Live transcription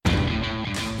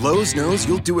Lowe's knows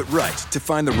you'll do it right to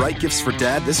find the right gifts for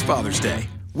Dad this Father's Day.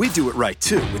 We do it right,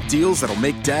 too, with deals that'll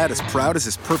make Dad as proud as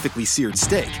his perfectly seared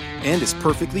steak and his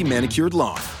perfectly manicured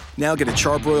lawn. Now get a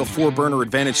Charbroil 4-burner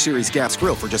Advantage Series gas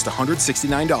grill for just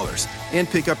 $169. And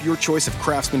pick up your choice of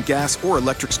Craftsman gas or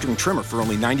electric string trimmer for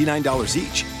only $99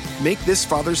 each. Make this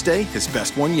Father's Day his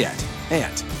best one yet.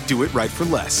 And do it right for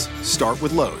less. Start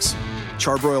with Lowe's.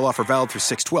 Charbroil offer valid through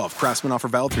 6/12. Craftsman offer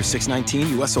valid through 6/19.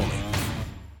 U.S. only.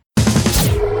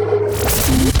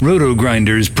 Roto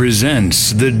Grinders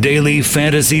presents the Daily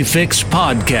Fantasy Fix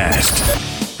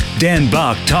podcast. Dan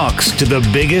Bach talks to the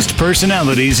biggest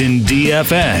personalities in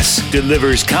DFS,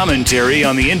 delivers commentary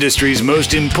on the industry's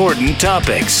most important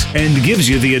topics, and gives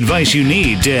you the advice you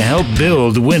need to help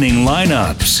build winning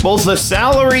lineups. Both the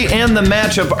salary and the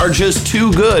matchup are just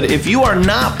too good. If you are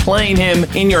not playing him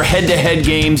in your head-to-head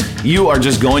games, you are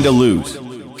just going to lose.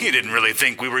 You didn't really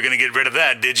think we were going to get rid of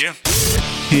that, did you?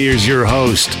 Here's your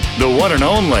host, the one and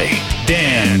only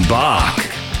Dan Bach.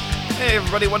 Hey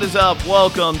everybody, what is up?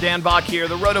 Welcome, Dan Bach here,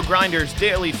 the Roto Grinders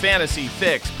Daily Fantasy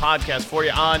Fix podcast for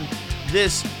you on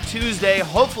this Tuesday.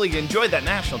 Hopefully you enjoyed that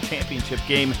national championship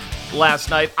game last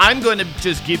night. I'm going to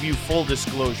just give you full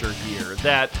disclosure here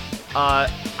that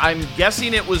I'm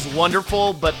guessing it was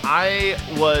wonderful, but I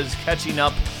was catching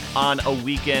up on a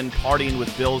weekend partying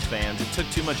with Bills fans. It took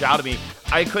too much out of me.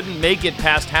 I couldn't make it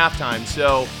past halftime,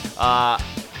 so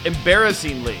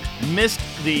embarrassingly missed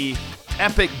the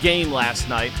epic game last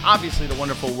night. Obviously, the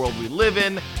wonderful world we live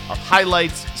in of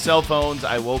highlights, cell phones.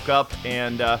 I woke up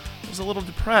and was a little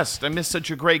depressed. I missed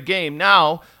such a great game.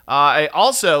 Now, I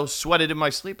also sweated in my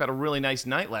sleep. Had a really nice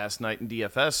night last night in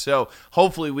DFS, so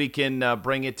hopefully we can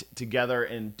bring it together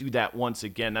and do that once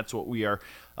again. That's what we are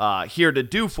here to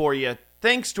do for you.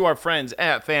 Thanks to our friends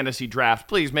at Fantasy Draft.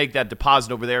 Please make that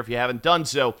deposit over there if you haven't done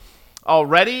so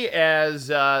already, as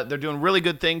they're doing really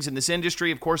good things in this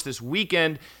industry. Of course, this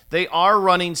weekend, they are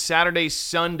running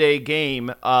Saturday-Sunday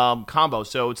game combo.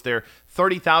 So it's their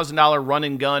 $30,000 run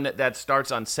and gun that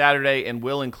starts on Saturday and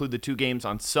will include the two games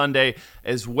on Sunday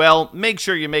as well. Make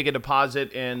sure you make a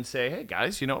deposit and say, hey,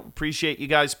 guys, appreciate you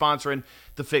guys sponsoring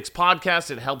the Fix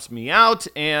podcast. It helps me out,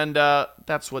 and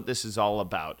that's what this is all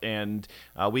about. And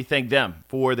we thank them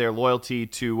for their loyalty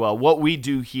to what we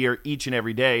do here each and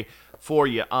every day for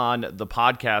you on the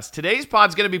podcast. Today's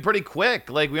pod's going to be pretty quick.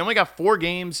 We only got 4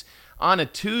 games on a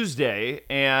Tuesday,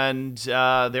 and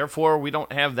therefore we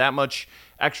don't have that much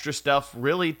extra stuff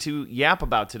really to yap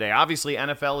about today. Obviously,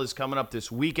 NFL is coming up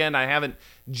this weekend. I haven't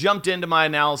jumped into my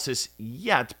analysis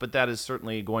yet, but that is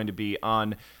certainly going to be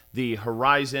on the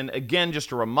horizon. Again,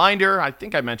 just a reminder, I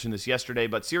think I mentioned this yesterday,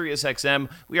 but SiriusXM,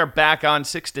 we are back on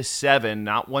 6 to 7,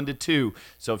 not 1 to 2.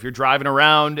 So if you're driving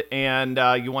around and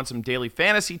you want some daily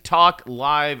fantasy talk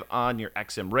live on your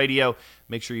XM radio,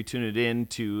 make sure you tune it in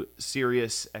to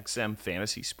SiriusXM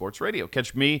Fantasy Sports Radio.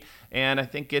 Catch me, and I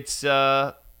think it's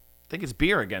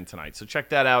beer again tonight. So check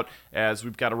that out, as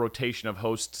we've got a rotation of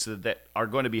hosts that are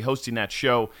going to be hosting that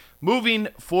show moving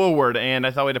forward. And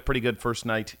I thought we had a pretty good first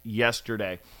night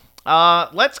yesterday.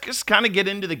 Let's just kind of get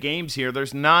into the games here.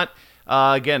 There's not,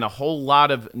 again, a whole lot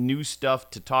of new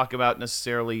stuff to talk about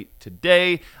necessarily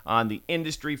today on the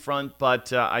industry front,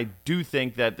 but I do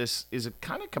think that this is a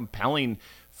kind of compelling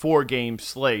 4-game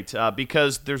slate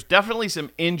because there's definitely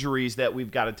some injuries that we've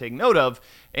got to take note of.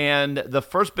 And the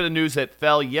first bit of news that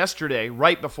fell yesterday,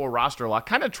 right before roster lock,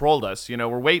 kind of trolled us.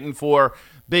 We're waiting for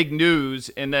big news,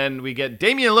 and then we get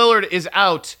Damian Lillard is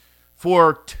out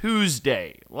for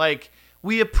Tuesday.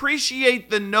 We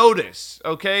appreciate the notice,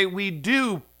 okay? We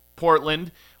do,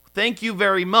 Portland. Thank you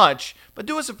very much. But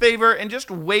do us a favor and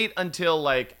just wait until,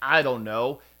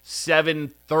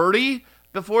 7:30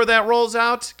 before that rolls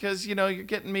out, because, you're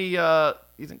getting me, you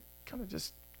kind of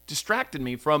just distracted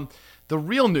me from the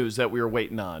real news that we were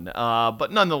waiting on.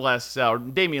 But nonetheless,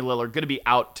 Damian Lillard going to be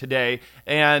out today.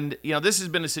 And, this has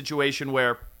been a situation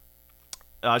where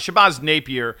Shabazz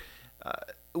Napier,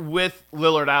 with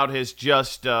Lillard out, has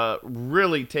just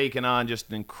really taken on just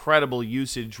an incredible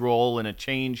usage role and a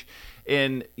change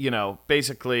in,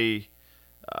 basically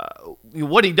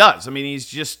what he does. I mean, he's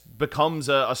just becomes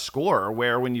a scorer,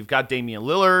 where when you've got Damian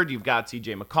Lillard, you've got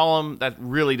CJ McCollum, that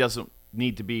really doesn't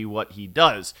need to be what he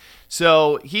does.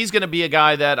 So he's going to be a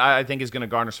guy that I think is going to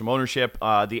garner some ownership.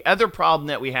 The other problem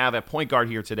that we have at point guard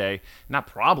here today, not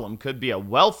problem, could be a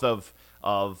wealth of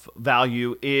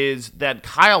value, is that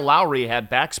Kyle Lowry had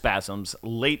back spasms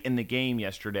late in the game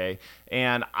yesterday,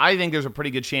 and I think there's a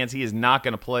pretty good chance he is not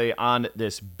going to play on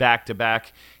this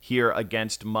back-to-back here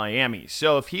against Miami.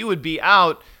 So if he would be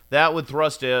out, that would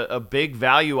thrust a big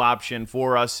value option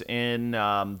for us in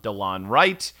DeLon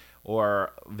Wright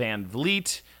or Van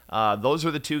Vliet. Those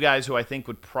are the two guys who I think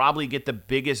would probably get the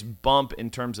biggest bump in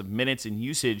terms of minutes and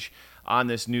usage on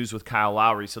this news with Kyle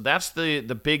Lowry. So that's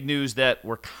the big news that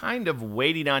we're kind of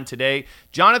waiting on today.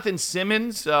 Jonathan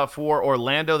Simmons for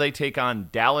Orlando, they take on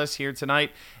Dallas here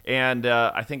tonight. And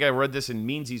I think I read this in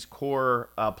Meansy's core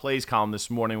plays column this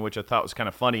morning, which I thought was kind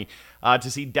of funny, to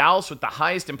see Dallas with the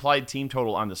highest implied team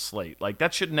total on the slate. Like,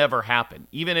 that should never happen.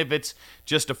 Even if it's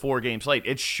just a 4-game slate,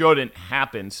 it shouldn't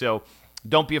happen. So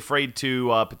don't be afraid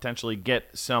to potentially get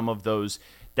some of those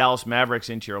Dallas Mavericks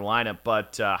into your lineup,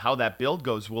 but how that build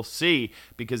goes, we'll see,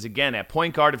 because again, at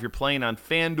point guard, if you're playing on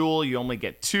FanDuel, you only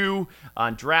get 2.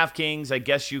 On DraftKings, I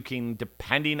guess you can,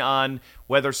 depending on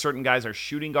whether certain guys are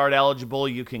shooting guard eligible,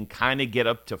 you can kind of get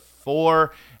up to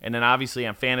 4, and then obviously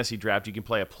on Fantasy Draft, you can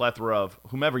play a plethora of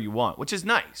whomever you want, which is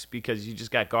nice, because you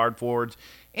just got guard forwards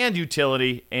and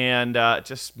utility, and it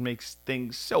just makes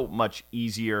things so much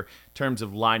easier in terms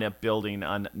of lineup building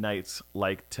on nights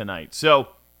like tonight. So,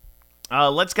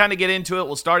 let's kind of get into it.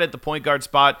 We'll start at the point guard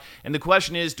spot. And the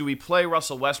question is, do we play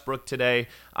Russell Westbrook today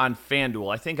on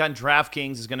FanDuel? I think on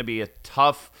DraftKings is going to be a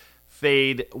tough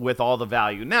fade with all the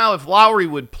value. Now, if Lowry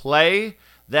would play,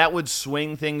 that would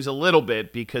swing things a little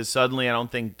bit, because suddenly I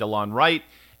don't think DeLon Wright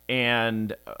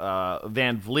and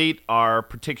Van Vliet are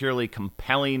particularly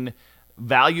compelling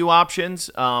value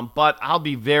options, but I'll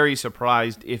be very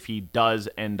surprised if he does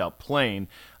end up playing.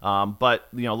 But,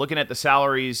 looking at the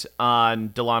salaries on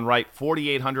DeLon Wright,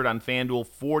 $4,800 on FanDuel,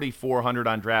 $4,400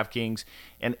 on DraftKings,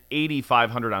 and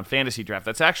 $8,500 on Fantasy Draft.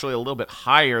 That's actually a little bit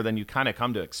higher than you kind of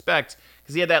come to expect,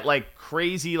 because he had that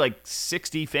crazy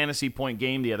 60 fantasy point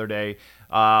game the other day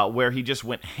where he just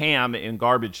went ham in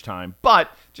garbage time. But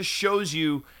just shows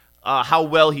you how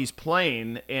well he's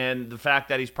playing, and the fact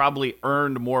that he's probably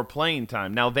earned more playing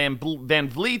time. Now, Van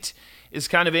Vliet is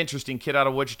kind of interesting, kid out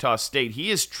of Wichita State. He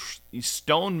is he's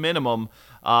stone minimum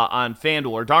on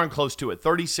FanDuel, or darn close to it.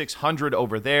 $3,600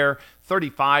 over there,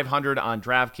 $3,500 on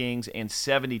DraftKings, and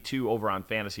 $72 over on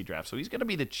Fantasy Draft. So he's going to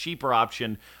be the cheaper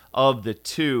option of the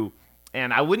two.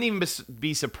 And I wouldn't even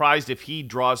be surprised if he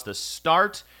draws the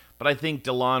start, but I think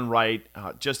DeLon Wright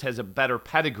just has a better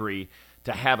pedigree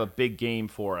to have a big game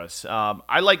for us.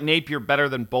 I like Napier better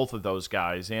than both of those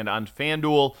guys. And on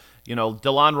FanDuel,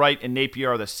 DeLon Wright and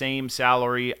Napier are the same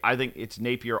salary. I think it's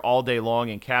Napier all day long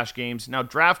in cash games. Now,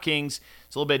 DraftKings,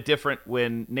 it's a little bit different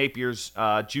when Napier's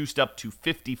juiced up to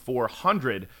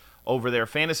 $5,400 over their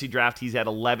Fantasy Draft. He's at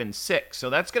 $11,600.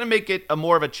 So that's going to make it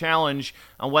more of a challenge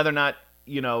on whether or not,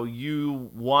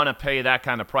 you want to pay that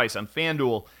kind of price. On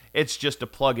FanDuel, it's just a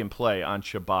plug and play on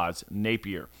Shabazz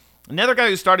Napier. Another guy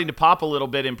who's starting to pop a little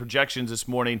bit in projections this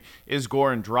morning is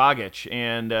Goran Dragic,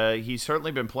 and he's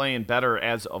certainly been playing better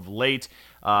as of late.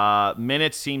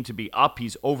 Minutes seem to be up.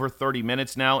 He's over 30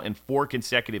 minutes now in 4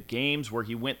 consecutive games, where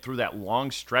he went through that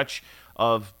long stretch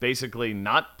of basically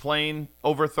not playing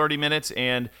over 30 minutes.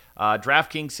 And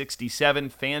DraftKings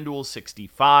 67, FanDuel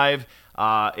 65.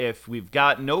 If we've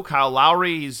got no Kyle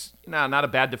Lowry, he's not a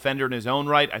bad defender in his own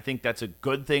right. I think that's a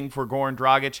good thing for Goran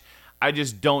Dragic. I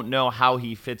just don't know how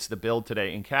he fits the build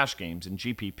today in cash games and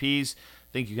GPPs.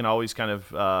 I think you can always kind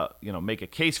of make a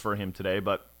case for him today,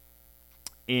 but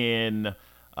in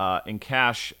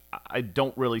cash, I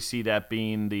don't really see that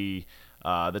being the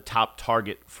top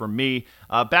target for me.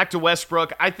 Back to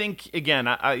Westbrook, I think again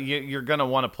you're going to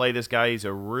want to play this guy. He's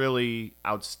a really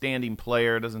outstanding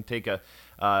player. It doesn't take a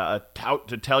tout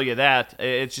to tell you that.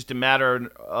 It's just a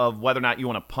matter of whether or not you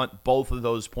want to punt both of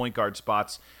those point guard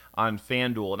spots on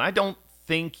FanDuel, and I don't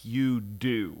think you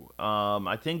do.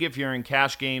 I think if you're in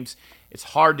cash games, it's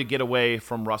hard to get away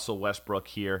from Russell Westbrook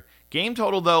here. Game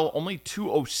total, though, only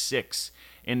 206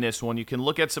 in this one. You can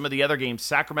look at some of the other games.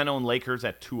 Sacramento and Lakers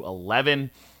at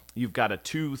 211. You've got a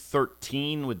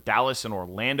 213 with Dallas and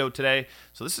Orlando today.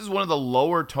 So this is one of the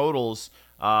lower totals,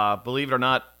 believe it or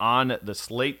not, on the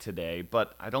slate today,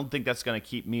 but I don't think that's going to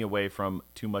keep me away from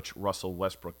too much Russell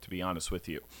Westbrook, to be honest with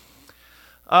you.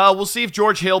 We'll see if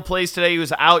George Hill plays today. He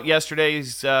was out yesterday.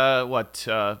 His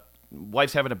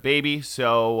wife's having a baby,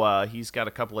 so he's got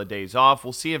a couple of days off.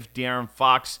 We'll see if De'Aaron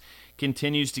Fox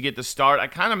continues to get the start. I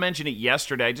kind of mentioned it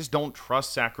yesterday. I just don't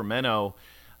trust Sacramento.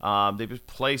 They just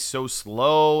play so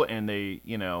slow, and they,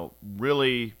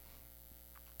 really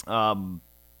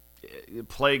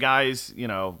play guys,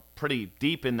 pretty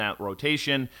deep in that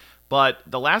rotation. But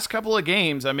the last couple of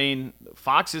games,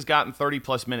 Fox has gotten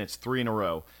 30-plus minutes, 3 in a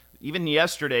row. Even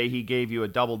yesterday, he gave you a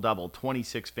double-double,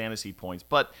 26 fantasy points.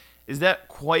 But is that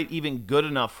quite even good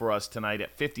enough for us tonight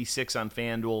at 56 on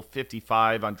FanDuel,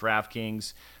 55 on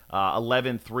DraftKings,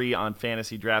 11-3 on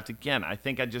Fantasy Draft? Again, I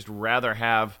think I'd just rather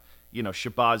have,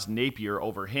 Shabazz Napier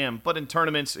over him. But in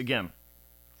tournaments, again,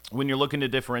 when you're looking to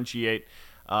differentiate,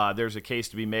 there's a case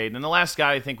to be made. And the last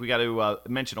guy I think we got to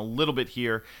mention a little bit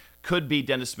here could be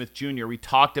Dennis Smith Jr. We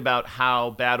talked about how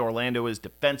bad Orlando is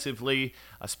defensively,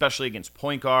 especially against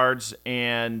point guards.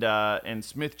 And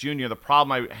Smith Jr., the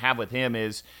problem I have with him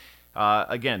is,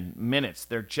 again, minutes.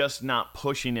 They're just not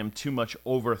pushing him too much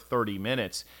over 30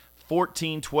 minutes.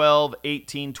 14-12,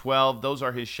 18-12, those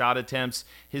are his shot attempts.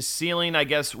 His ceiling, I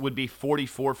guess, would be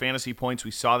 44 fantasy points.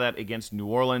 We saw that against New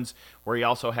Orleans, where he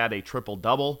also had a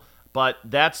triple-double. But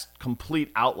that's complete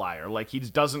outlier. Like, he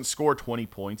doesn't score 20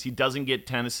 points. He doesn't get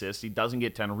 10 assists. He doesn't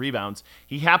get 10 rebounds.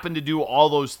 He happened to do all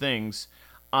those things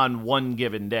on one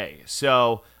given day.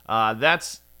 So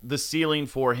that's the ceiling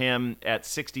for him at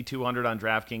 6,200 on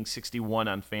DraftKings, 61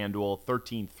 on FanDuel,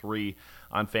 13-3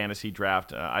 on Fantasy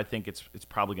Draft. I think it's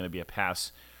probably going to be a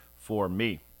pass for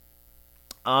me.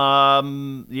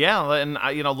 And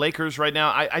Lakers right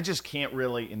now, I just can't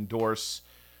really endorse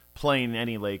playing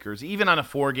any Lakers, even on a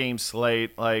 4-game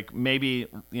slate. Like, maybe,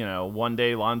 one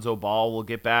day Lonzo Ball will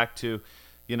get back to,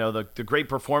 the great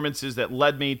performances that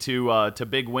led me to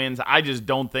big wins. I just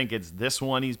don't think it's this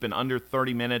one. He's been under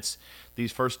 30 minutes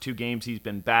these first 2 games. He's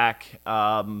been back,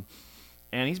 and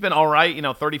he's been all right,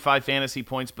 35 fantasy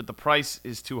points, but the price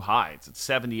is too high. It's at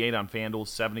 78 on FanDuel,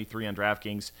 73 on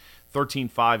DraftKings,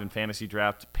 13-5 in Fantasy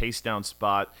Draft, pace down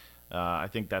spot. I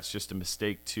think that's just a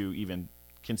mistake to even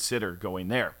consider going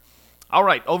there. All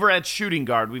right, over at shooting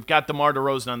guard, we've got DeMar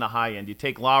DeRozan on the high end. You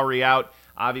take Lowry out,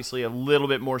 obviously a little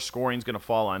bit more scoring is going to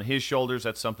fall on his shoulders.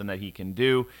 That's something that he can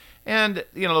do. And,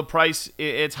 the price,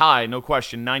 it's high, no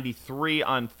question. 93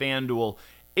 on FanDuel,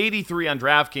 83 on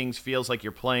DraftKings feels like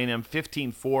you're playing him.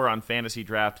 15-4 on Fantasy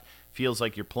Draft feels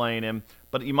like you're playing him.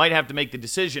 But you might have to make the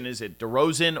decision, is it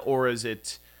DeRozan or is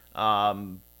it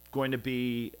going to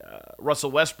be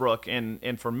Russell Westbrook,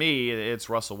 and for me, it's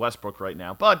Russell Westbrook right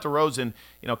now. But DeRozan,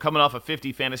 coming off a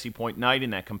 50 fantasy point night in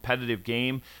that competitive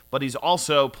game, but he's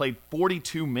also played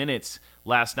 42 minutes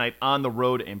last night on the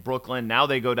road in Brooklyn. Now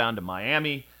they go down to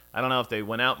Miami. I don't know if they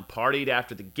went out and partied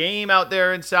after the game out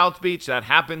there in South Beach. That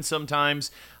happens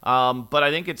sometimes. But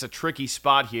I think it's a tricky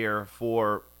spot here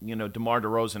for, DeMar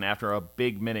DeRozan after a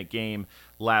big minute game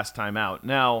last time out.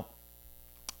 Now,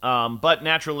 but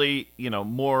naturally,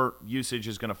 more usage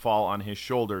is going to fall on his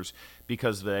shoulders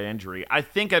because of that injury. I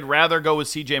think I'd rather go with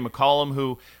C.J. McCollum,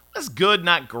 who was good,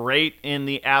 not great, in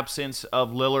the absence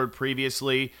of Lillard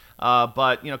previously.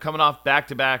 But, coming off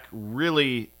back-to-back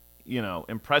really,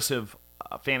 impressive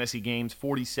fantasy games,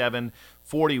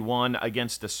 47-41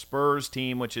 against the Spurs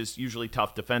team, which is usually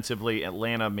tough defensively.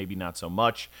 Atlanta, maybe not so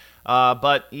much.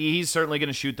 But he's certainly going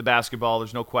to shoot the basketball,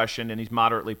 there's no question, and he's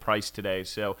moderately priced today.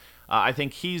 So I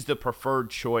think he's the preferred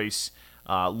choice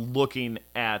looking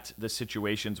at the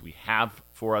situations we have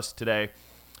for us today.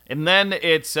 And then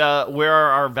it's where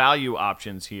are our value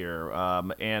options here?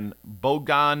 And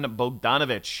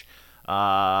Bogdanovic,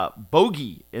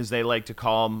 Bogey, as they like to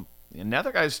call him,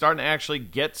 another guy's starting to actually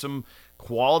get some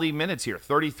quality minutes here.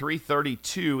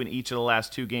 33-32 in each of the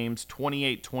last 2 games,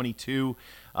 28-22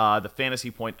 the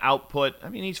fantasy point output. I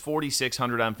mean, he's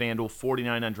 4,600 on FanDuel,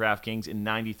 49 on DraftKings, and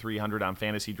 9,300 on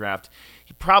Fantasy Draft.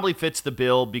 He probably fits the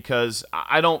bill because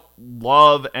I don't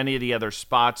love any of the other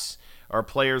spots or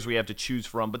players we have to choose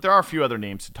from, but there are a few other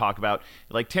names to talk about.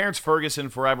 Like Terrence Ferguson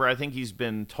forever. I think he's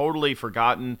been totally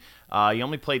forgotten. He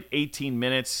only played 18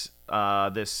 minutes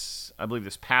this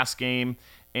past game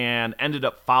and ended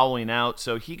up fouling out.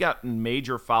 So he got in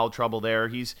major foul trouble there.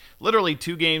 He's literally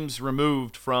 2 games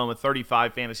removed from a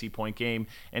 35 fantasy point game,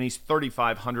 and he's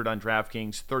 3,500 on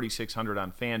DraftKings, 3,600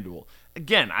 on FanDuel.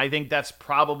 Again, I think that's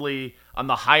probably on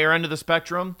the higher end of the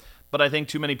spectrum, but I think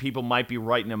too many people might be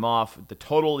writing him off. The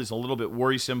total is a little bit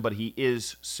worrisome, but he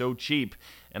is so cheap.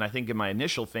 And I think in my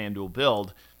initial FanDuel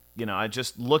build, I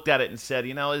just looked at it and said,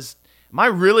 am I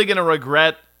really going to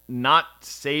regret not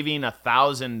saving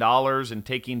 $1,000 and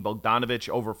taking Bogdanovic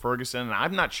over Ferguson? And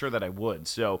I'm not sure that I would.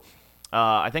 So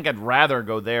I think I'd rather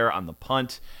go there on the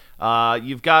punt.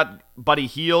 You've got Buddy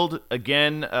Hield.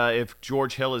 Again, if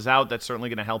George Hill is out, that's certainly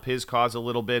going to help his cause a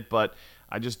little bit, but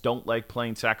I just don't like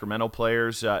playing Sacramento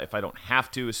players if I don't have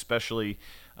to, especially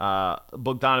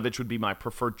Bogdanovic would be my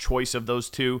preferred choice of those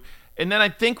two. And then I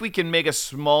think we can make a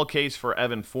small case for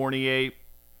Evan Fournier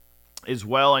as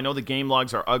well. I know the game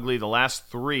logs are ugly. The last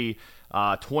 3,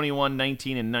 21,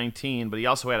 19, and 19, but he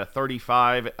also had a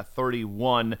 35, a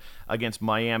 31 against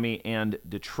Miami and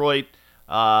Detroit.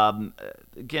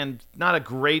 Again, not a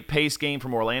great pace game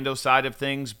from Orlando's side of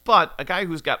things, but a guy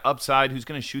who's got upside, who's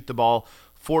going to shoot the ball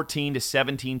 14 to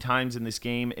 17 times in this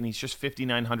game, and he's just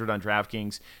 5,900 on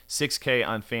DraftKings, 6K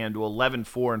on FanDuel,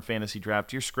 11-4 in Fantasy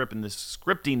Draft. You're scripting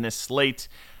this slate.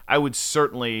 I would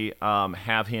certainly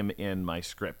have him in my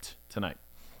script tonight.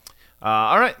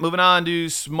 All right, moving on to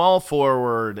small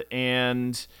forward.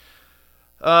 And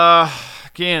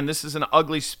again, this is an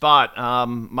ugly spot.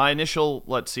 My initial,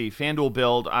 FanDuel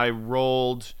build, I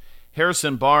rolled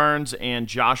Harrison Barnes and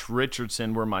Josh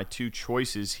Richardson were my two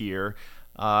choices here.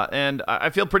 And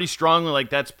I feel pretty strongly like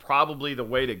that's probably the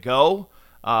way to go.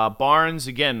 Barnes,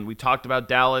 again, we talked about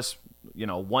Dallas,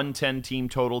 110 team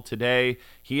total today.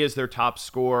 He is their top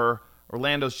scorer.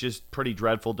 Orlando's just pretty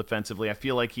dreadful defensively. I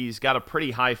feel like he's got a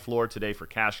pretty high floor today for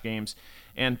cash games.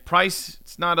 And price,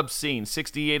 it's not obscene.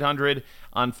 $6,800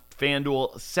 on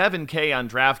FanDuel, $7K on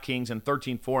DraftKings, and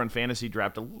 $13,400 in Fantasy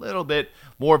Draft. A little bit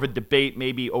more of a debate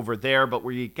maybe over there, but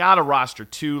where you got a roster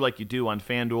two like you do on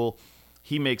FanDuel,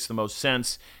 he makes the most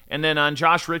sense. And then on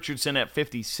Josh Richardson at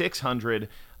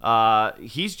 $5,600,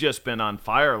 he's just been on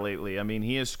fire lately. I mean,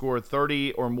 he has scored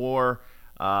 30 or more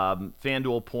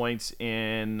FanDuel points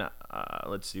in,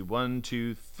 1,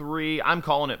 2, 3. I'm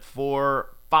calling it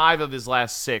 4, 5 of his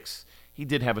last 6. He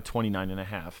did have a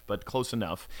 29.5, but close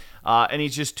enough. And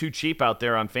he's just too cheap out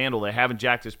there on FanDuel. They haven't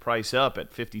jacked his price up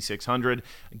at $5,600.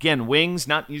 Again, wings,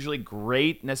 not usually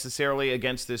great necessarily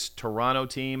against this Toronto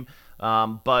team,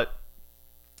 but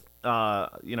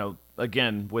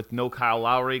again, with no Kyle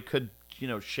Lowry, could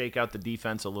shake out the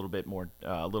defense a little bit more,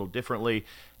 a little differently.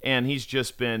 And he's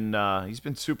just been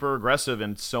super aggressive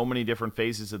in so many different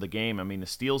phases of the game. I mean, the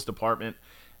steals department,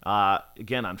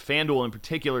 again on FanDuel in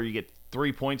particular, you get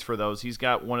 3 points for those. He's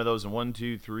got one of those in 1,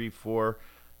 2, 3, 4,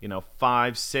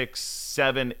 5, 6,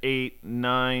 7, 8,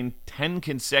 9, 10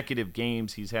 consecutive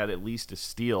games. He's had at least a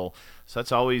steal. So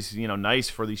that's always nice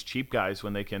for these cheap guys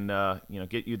when they can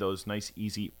get you those nice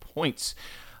easy points.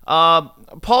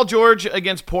 Paul George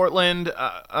against Portland.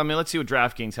 Let's see what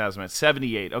DraftKings has him at.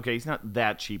 78. Okay, he's not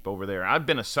that cheap over there. I've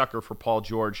been a sucker for Paul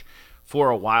George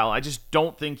for a while. I just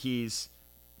don't think he's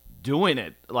doing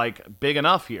it big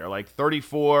enough here.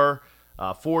 34,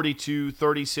 42,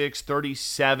 36,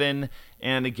 37,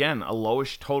 and again, a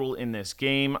lowish total in this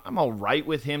game. I'm all right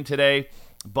with him today,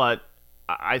 but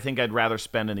I think I'd rather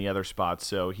spend in the other spots,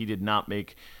 so he did not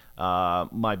make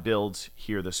my builds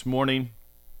here this morning.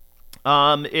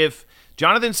 If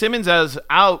Jonathan Simmons is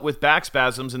out with back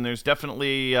spasms, and there's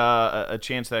definitely a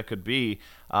chance that could be,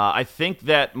 I think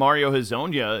that Mario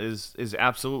Hezonja is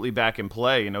absolutely back in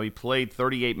play. He played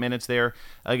 38 minutes there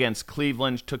against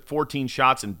Cleveland, took 14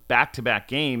 shots in back-to-back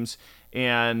games,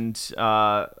 and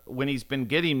when he's been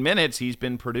getting minutes, he's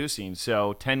been producing.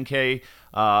 So 10K,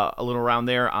 a little around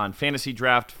there on Fantasy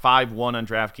Draft, 5-1 on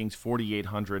DraftKings,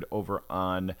 4,800 over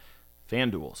on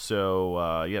FanDuel.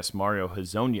 So yes, Mario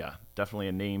Hezonja, definitely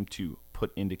a name to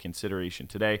put into consideration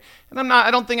today. And I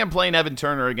don't think I'm playing Evan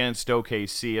Turner against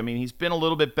OKC. I mean, he's been a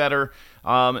little bit better,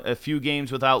 a few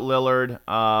games without Lillard,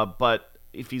 but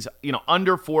if he's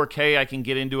under 4K, I can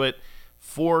get into it.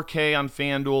 4K on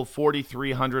FanDuel,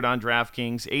 4,300 on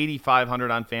DraftKings, 8,500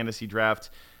 on Fantasy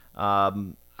Draft.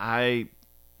 I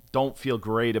don't feel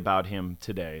great about him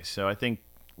today, so I think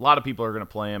a lot of people are going to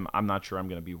play him. I'm not sure I'm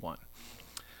going to be one.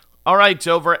 All right,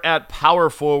 over at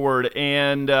Power Forward,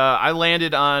 and I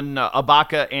landed on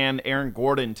Ibaka and Aaron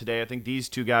Gordon today. I think these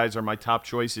two guys are my top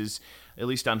choices, at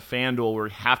least on FanDuel, where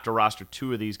we have to roster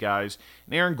two of these guys.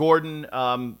 And Aaron Gordon,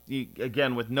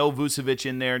 again, with no Vucevic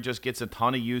in there, just gets a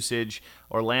ton of usage.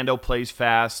 Orlando plays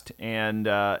fast, and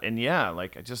yeah, I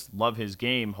just love his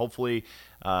game. Hopefully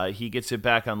he gets it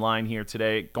back online here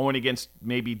today. Going against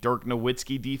maybe Dirk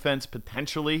Nowitzki defense,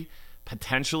 potentially.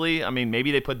 I mean,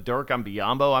 maybe they put Dirk on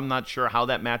Biyombo. I'm not sure how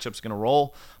that matchup's going to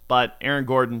roll, but Aaron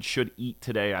Gordon should eat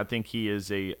today. I think he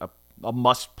is a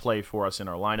must-play for us in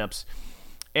our lineups.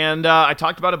 And I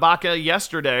talked about Ibaka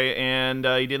yesterday, and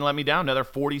he didn't let me down. Another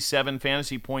 47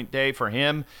 fantasy point day for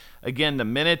him. Again, the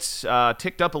minutes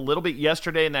ticked up a little bit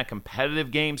yesterday in that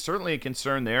competitive game. Certainly a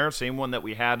concern there. Same one that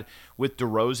we had with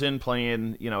DeRozan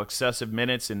playing, excessive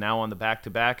minutes and now on the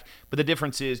back-to-back. But the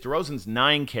difference is DeRozan's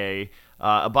 9K.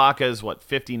 Ibaka's,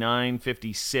 59,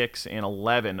 56, and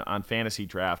 11 on Fantasy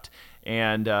Draft.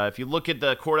 And if you look at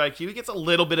the court IQ, he gets a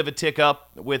little bit of a tick up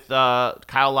with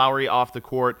Kyle Lowry off the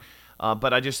court.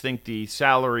 But I just think the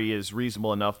salary is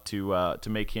reasonable enough to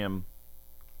make him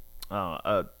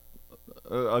a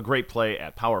great play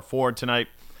at power forward tonight.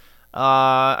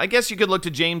 I guess you could look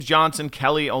to James Johnson,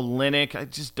 Kelly Olynyk. I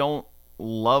just don't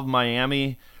love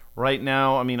Miami right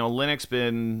now. I mean, Olynyk's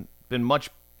been much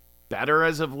better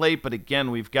as of late, but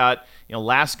again, we've got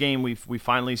last game we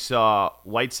finally saw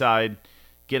Whiteside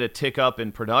get a tick up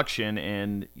in production,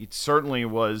 and it certainly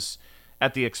was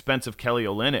at the expense of Kelly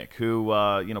Olynyk, who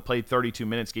played 32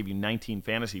 minutes, gave you 19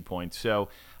 fantasy points. So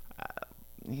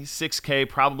he's 6K,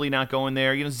 probably not going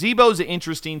there. Zebo's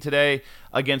interesting today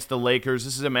against the Lakers.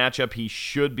 This is a matchup he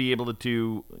should be able to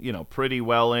do, pretty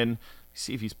well in.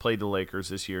 See if he's played the Lakers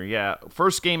this year. Yeah,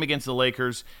 first game against the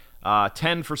Lakers,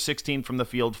 10 for 16 from the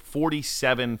field,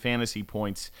 47 fantasy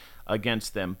points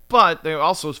against them. But they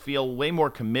also feel way more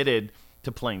committed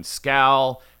to playing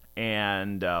Scal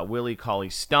and Willie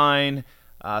Cauley-Stein.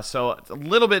 So it's a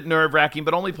little bit nerve-wracking,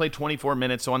 but only played 24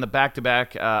 minutes. So on the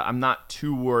back-to-back, I'm not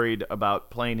too worried about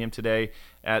playing him today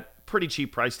at pretty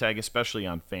cheap price tag, especially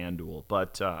on FanDuel.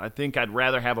 But I think I'd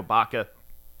rather have Ibaka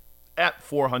at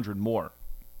 400 more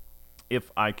if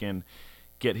I can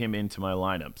get him into my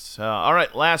lineups. All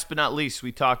right, last but not least,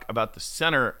 we talk about the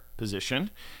center position.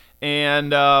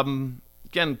 And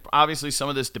again, obviously some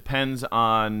of this depends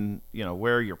on,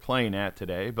 where you're playing at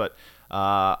today. But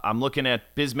I'm looking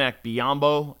at Bismack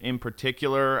Biyombo in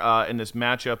particular in this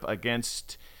matchup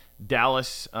against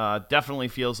Dallas. Definitely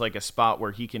feels like a spot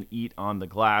where he can eat on the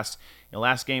glass.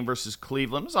 Last game versus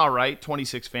Cleveland was all right,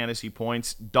 26 fantasy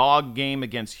points. Dog game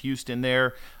against Houston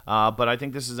there, but I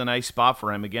think this is a nice spot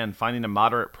for him. Again, finding a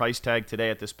moderate price tag today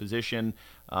at this position.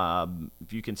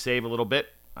 If you can save a little bit,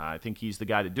 I think he's the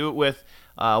guy to do it with.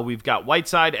 We've got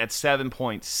Whiteside at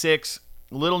 7.6.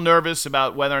 A little nervous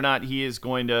about whether or not he is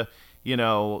going to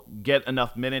get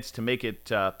enough minutes to make it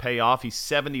pay off. He's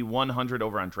 7,100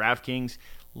 over on DraftKings.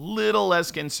 Little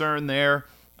less concern there.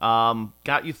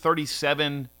 Got you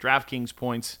 37 DraftKings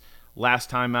points last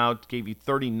time out. Gave you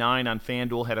 39 on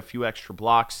FanDuel. Had a few extra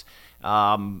blocks.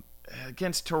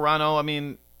 Against Toronto,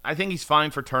 I think he's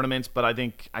fine for tournaments, but I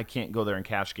think I can't go there in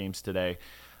cash games today.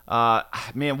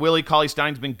 Willie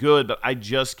Cauley-Stein's been good, but I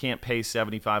just can't pay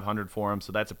 7,500 for him,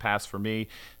 so that's a pass for me.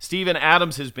 Steven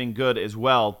Adams has been good as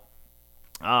well.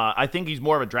 I think he's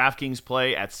more of a DraftKings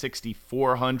play at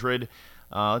 6,400.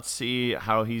 Let's see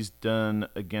how he's done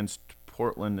against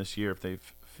Portland this year if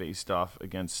they've faced off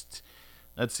against,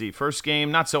 let's see, first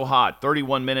game, not so hot,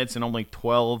 31 minutes and only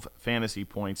 12 fantasy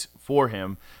points for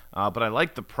him. But I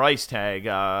like the price tag,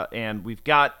 and we've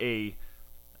got a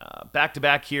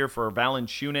back-to-back here for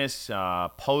Valanciunas,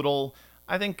 Podol.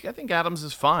 I think Adams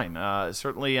is fine.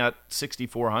 Certainly at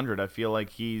 6,400, I feel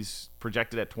like he's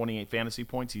projected at 28 fantasy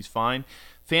points. He's fine.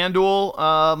 FanDuel,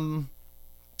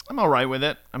 I'm all right with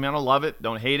it. I don't love it,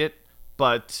 don't hate it,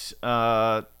 but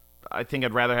I think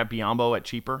I'd rather have Biyombo at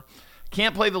cheaper.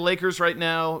 Can't play the Lakers right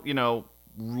now.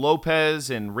 Lopez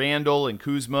and Randall and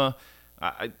Kuzma,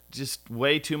 just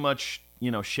way too much,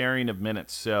 sharing of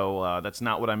minutes. So that's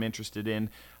not what I'm interested in.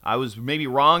 I was maybe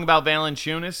wrong about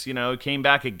Valanciunas. Came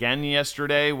back again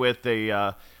yesterday with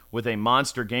a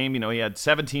monster game. He had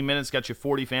 17 minutes, got you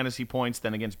 40 fantasy points.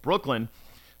 Then against Brooklyn,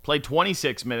 played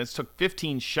 26 minutes, took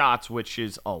 15 shots, which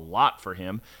is a lot for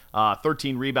him.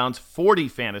 13 rebounds, 40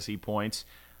 fantasy points.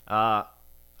 I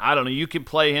don't know. You can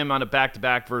play him on a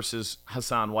back-to-back versus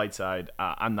Hassan Whiteside.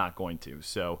 I'm not going to.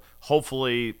 So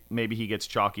hopefully maybe he gets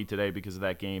chalky today because of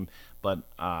that game, but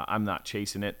I'm not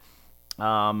chasing it.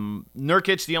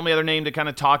 Nurkic, the only other name to kind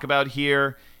of talk about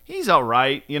here. He's all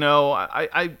right.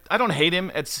 I don't hate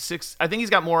him at 6. I think he's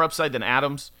got more upside than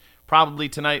Adams probably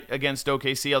tonight against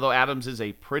OKC, although Adams is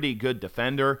a pretty good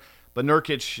defender. But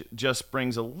Nurkic just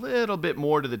brings a little bit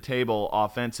more to the table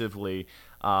offensively.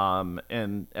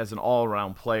 And as an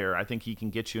all-around player, I think he can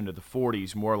get you into the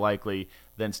 40s more likely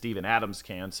than Steven Adams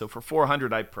can. So for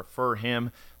 400, I prefer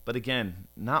him. But again,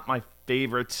 not my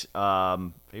favorite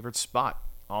spot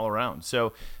all around.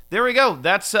 So there we go.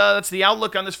 That's the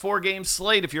outlook on this 4-game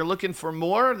slate. If you're looking for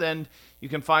more, then you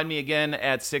can find me again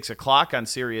at 6 o'clock on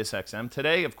SiriusXM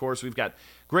today. Of course, we've got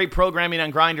great programming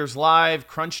on Grinders Live,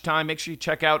 Crunch Time. Make sure you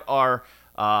check out our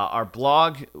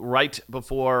blog right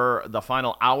before the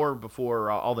final hour, before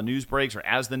all the news breaks, or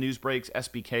as the news breaks.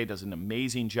 SBK does an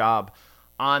amazing job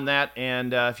on that.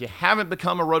 And if you haven't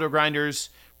become a Roto-Grinders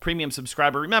premium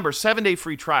subscriber, remember, 7-day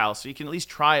free trial, so you can at least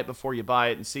try it before you buy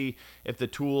it and see if the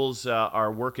tools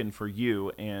are working for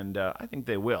you, and I think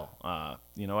they will.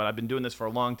 You know what? I've been doing this for a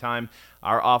long time.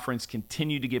 Our offerings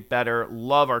continue to get better.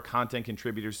 Love our content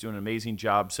contributors, doing an amazing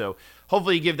job. So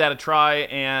hopefully you give that a try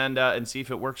and see if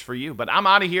it works for you. But I'm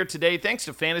out of here today. Thanks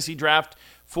to Fantasy Draft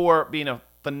for being a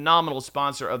phenomenal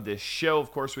sponsor of this show.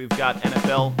 Of course, we've got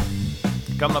NFL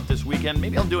coming up this weekend.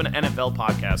 Maybe I'll do an NFL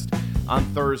podcast on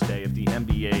Thursday if the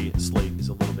NBA slate is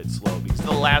a little bit slow, because it's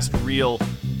the last real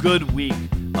good week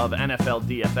of NFL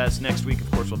DFS. Next week,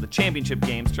 of course, we'll have the championship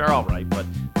games, which are all right, but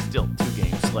still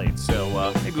 2-game slate.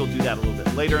 So maybe we'll do that a little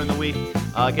bit later in the week.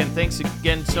 Again, thanks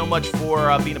again so much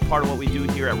for being a part of what we do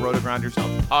here at Roto-Grinders.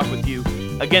 I'll talk with you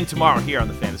again tomorrow here on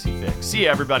the Fantasy Fix. See you,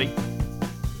 everybody.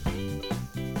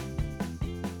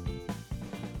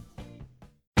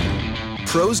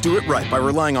 Pros do it right by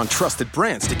relying on trusted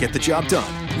brands to get the job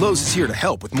done. Lowe's is here to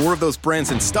help with more of those brands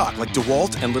in stock like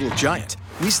DeWalt and Little Giant.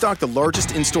 We stock the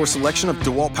largest in-store selection of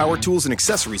DeWalt power tools and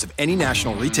accessories of any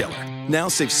national retailer. Now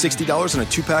save $60 on a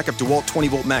 2-pack of DeWalt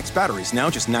 20-volt max batteries, now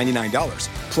just $99.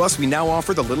 Plus, we now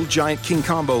offer the Little Giant King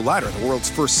Combo Ladder, the world's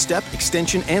first step,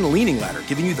 extension, and leaning ladder,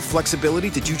 giving you the flexibility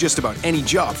to do just about any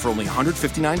job for only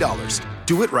 $159.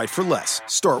 Do it right for less.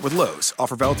 Start with Lowe's.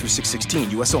 Offer valid through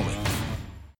 6/16, U.S. only.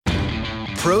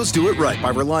 Pros do it right by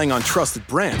relying on trusted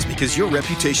brands because your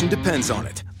reputation depends on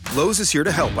it. Lowe's is here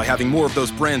to help by having more of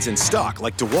those brands in stock,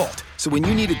 like DeWalt. So when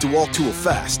you need a DeWalt tool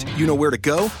fast, you know where to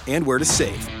go and where to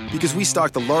save. Because we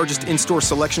stock the largest in-store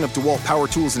selection of DeWalt power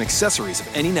tools and accessories of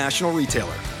any national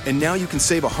retailer. And now you can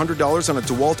save $100 on a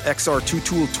DeWalt XR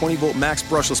 2-tool 20-volt max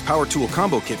brushless power tool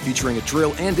combo kit featuring a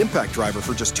drill and impact driver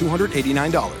for just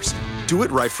 $289. Do it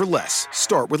right for less.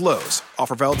 Start with Lowe's.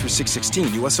 Offer valid through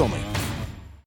 6/16, U.S. only.